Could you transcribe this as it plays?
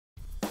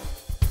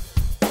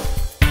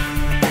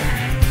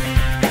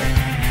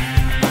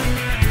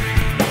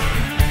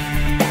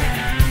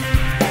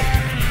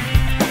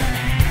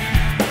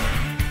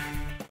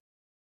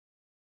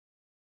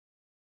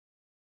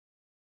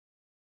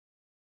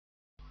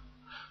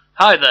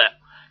Hi there.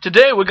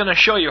 Today we're going to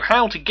show you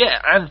how to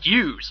get and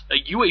use a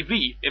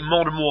UAV in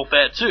Modern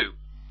Warfare 2.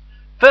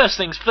 First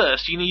things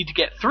first, you need to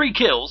get 3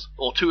 kills,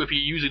 or 2 if you're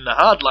using the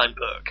hardline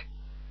perk.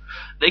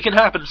 They can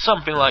happen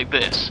something like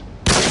this.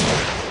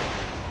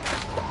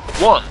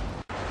 1.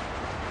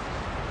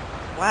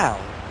 Wow,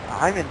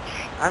 I'm in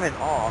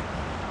awe.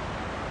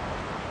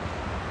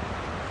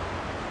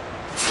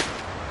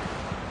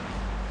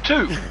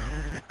 2.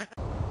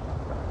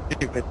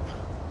 Stupid.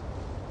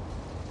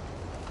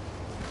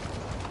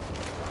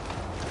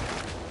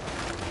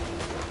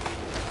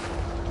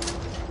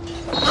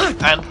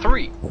 And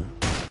 3.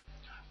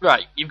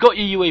 Right, you've got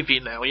your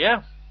UAV now,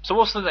 yeah? So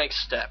what's the next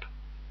step?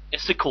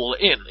 It's to call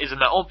it in, isn't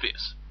that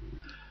obvious?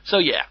 So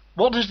yeah,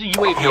 what does the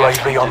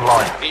UAV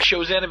online. do? It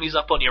shows enemies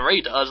up on your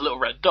radar as little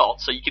red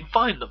dots so you can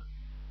find them.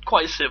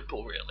 Quite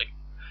simple, really.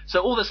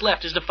 So all that's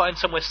left is to find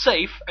somewhere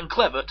safe and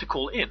clever to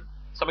call in.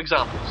 Some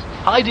examples.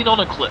 Hiding on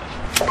a cliff.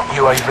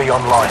 UAV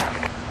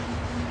online.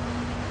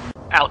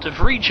 Out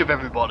of reach of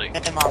everybody.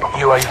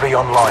 UAV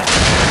online.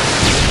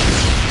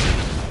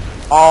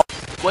 Oh.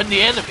 When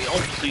the enemy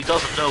obviously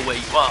doesn't know where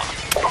you are.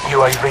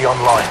 UAV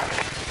online.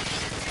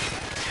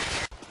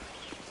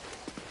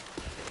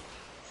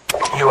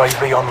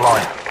 UAV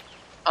online.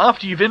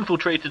 After you've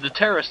infiltrated the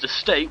terrorist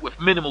estate with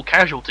minimal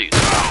casualties.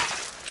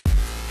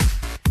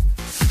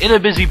 In a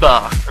busy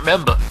bar.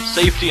 Remember,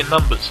 safety in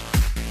numbers.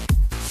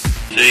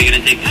 So you're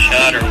gonna take the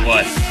shot or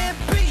what?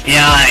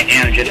 Yeah, I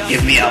am. Just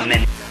give me a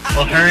minute.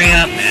 Well, hurry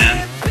up,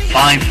 man.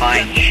 Fine,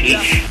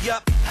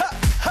 sheesh.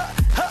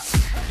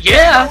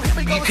 Yeah,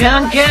 you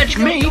can't catch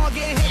me.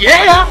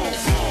 Yeah.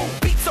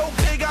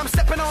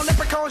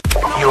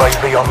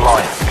 UAV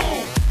online.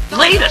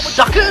 Later,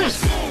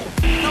 suckers.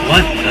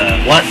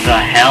 What the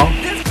hell?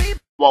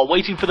 While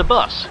waiting for the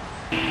bus.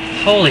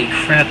 Holy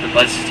crap, the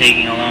bus is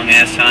taking a long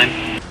ass time.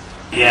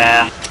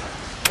 Yeah.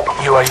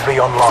 UAV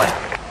online.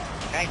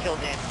 I killed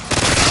him.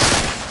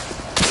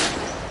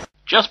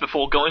 Just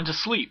before going to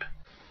sleep.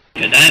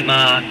 Good night,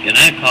 Ma. Good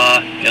night,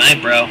 Pa. Good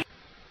night, bro.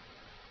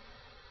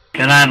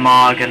 Good night,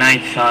 Ma. Good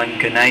night, son.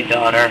 Good night,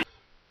 daughter.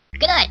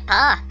 Good night,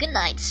 Pa. Good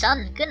night,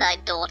 son. Good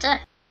night, daughter.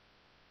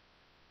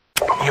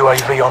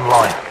 UAV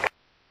online.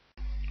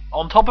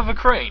 On top of a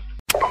crane.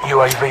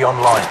 UAV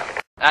online.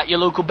 At your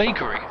local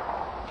bakery.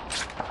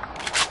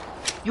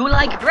 You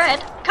like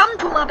bread? Come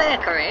to my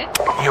bakery.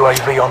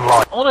 UAV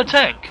online. On a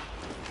tank.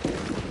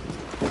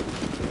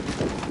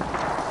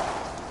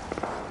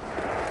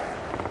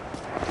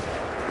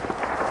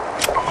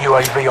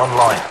 UAV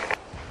online.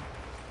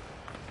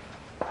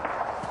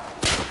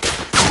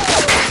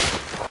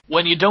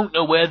 When you don't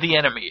know where the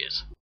enemy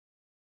is.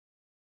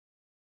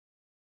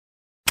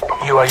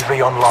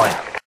 UAV online.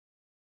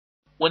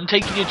 When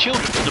taking your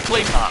children to the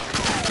play park.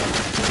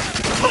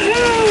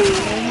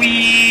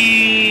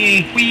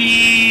 Wee!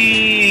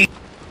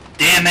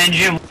 Damn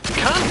engine!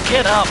 Can't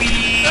get up.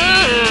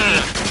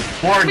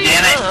 More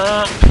damn it!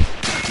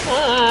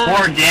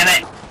 More damn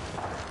it!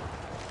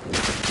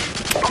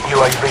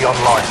 UAV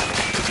online.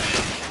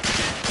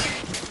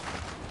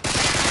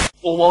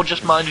 Or while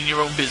just minding your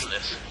own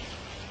business.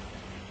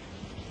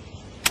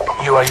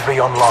 UAV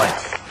online.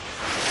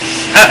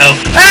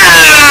 Uh-oh.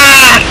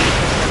 Ah!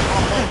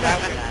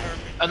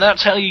 And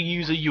that's how you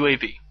use a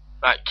UAV.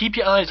 Right, keep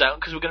your eyes out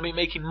because we're going to be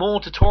making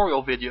more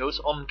tutorial videos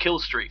on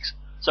killstreaks.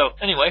 So,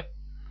 anyway,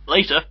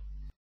 later.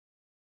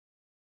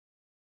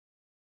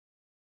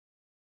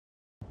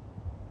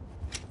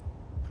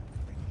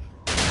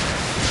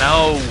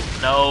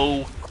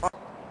 No.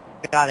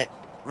 Got it.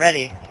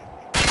 Ready.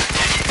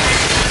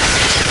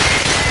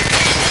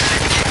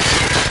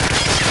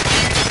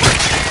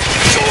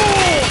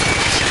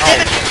 Oh.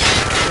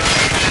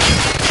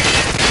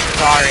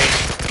 Sorry.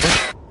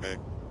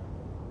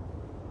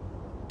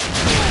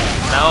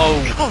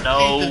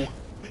 No.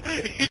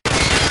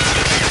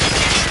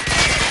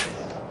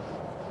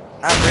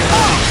 I'm really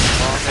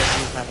long to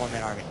use my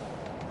one-man army.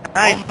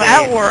 Nice,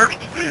 that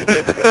worked!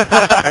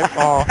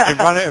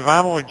 if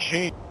I'm on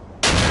cheat.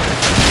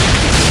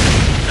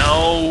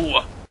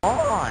 No. Come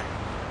on!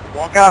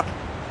 Walk up!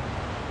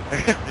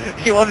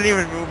 He wasn't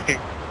even moving.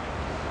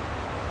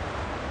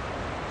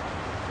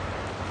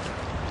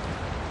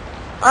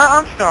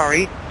 I'm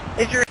sorry.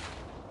 Is your...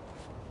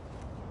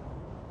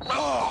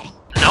 No.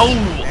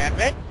 Damn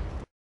it!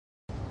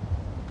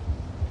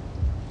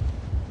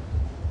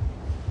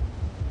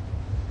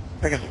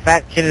 Like a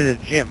fat kid at a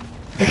gym.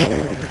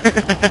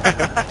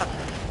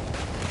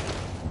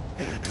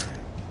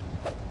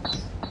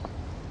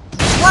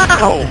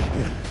 Wow!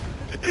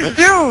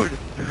 Dude!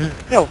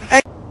 No,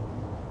 hey!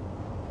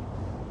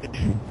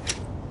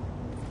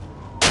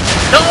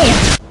 No!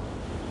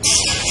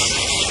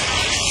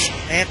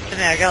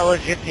 Anthony, I got a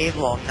legit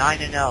table. I'm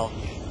 9-0.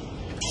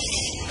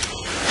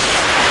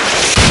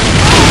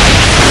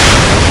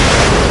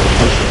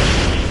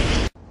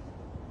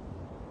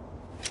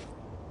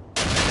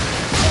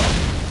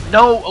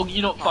 No! Oh,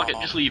 you know, fuck it,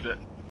 just leave it.